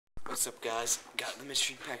What's up, guys? Got the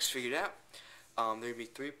mystery packs figured out. There'd be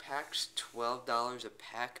 3 packs, $12 a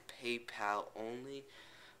pack, PayPal only.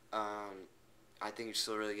 I think you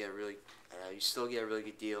still get a really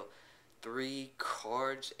good deal. 3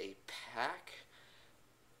 cards a pack.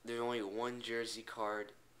 There's only 1 jersey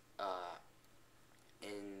card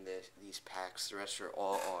in these packs. The rest are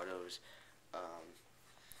all autos.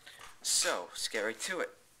 So let's get right to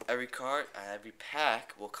it. Every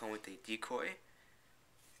pack will come with a decoy.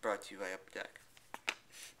 Brought to you by Upper Deck.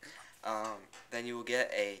 Then you will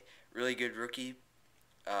get a really good rookie,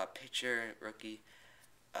 pitcher rookie,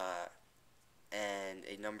 and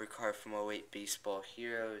a number card from 08 Baseball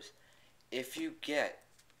Heroes. If you get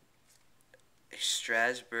a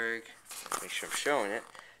Strasburg, make sure I'm showing it,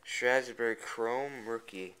 Strasburg Chrome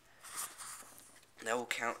rookie, that will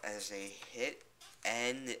count as a hit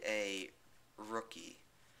and a rookie.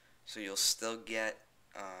 So you'll still get,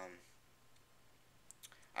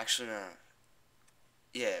 actually, no.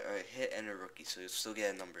 Yeah, a hit and a rookie, so you'll still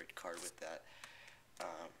get a numbered card with that.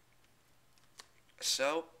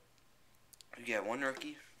 So, you get 1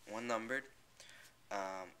 rookie, 1 numbered,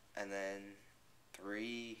 and then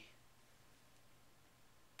 3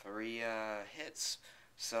 hits.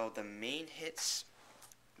 So the main hits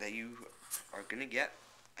that you are gonna get,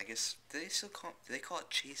 I guess, do they call it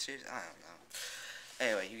chasers? I don't know.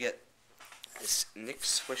 Anyway, you get this Nick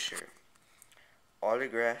Swisher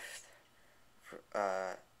autographed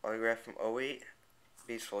from 08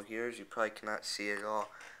 Baseball Heroes. You probably cannot see it at all.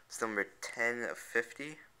 It's number 10 of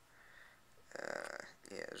 50.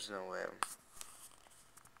 Yeah, there's no way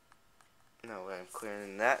I'm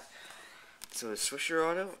clearing that. So the Swisher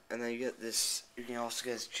auto, and then you get this. You can also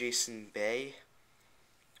get this Jason Bay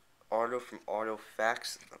auto from Auto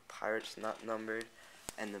Facts. The Pirates not numbered,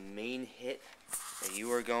 and the main hit that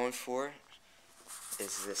you are going for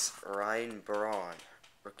is this Ryan Braun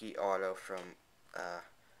rookie auto from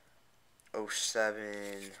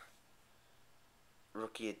 07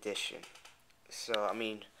 rookie edition. So I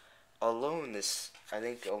mean, I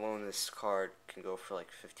think alone this card can go for like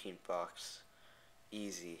 $15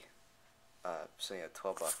 easy. So yeah,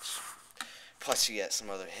 $12. Plus you get some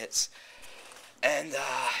other hits, and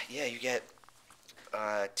yeah, you get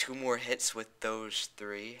 2 more hits with those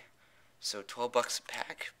 3. So $12 a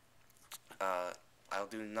pack. I'll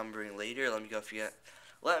do numbering later.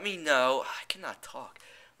 Let me know. I cannot talk.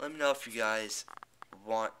 Let me know if you guys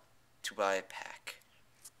want to buy a pack.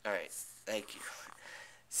 Alright, thank you.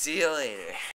 See you later.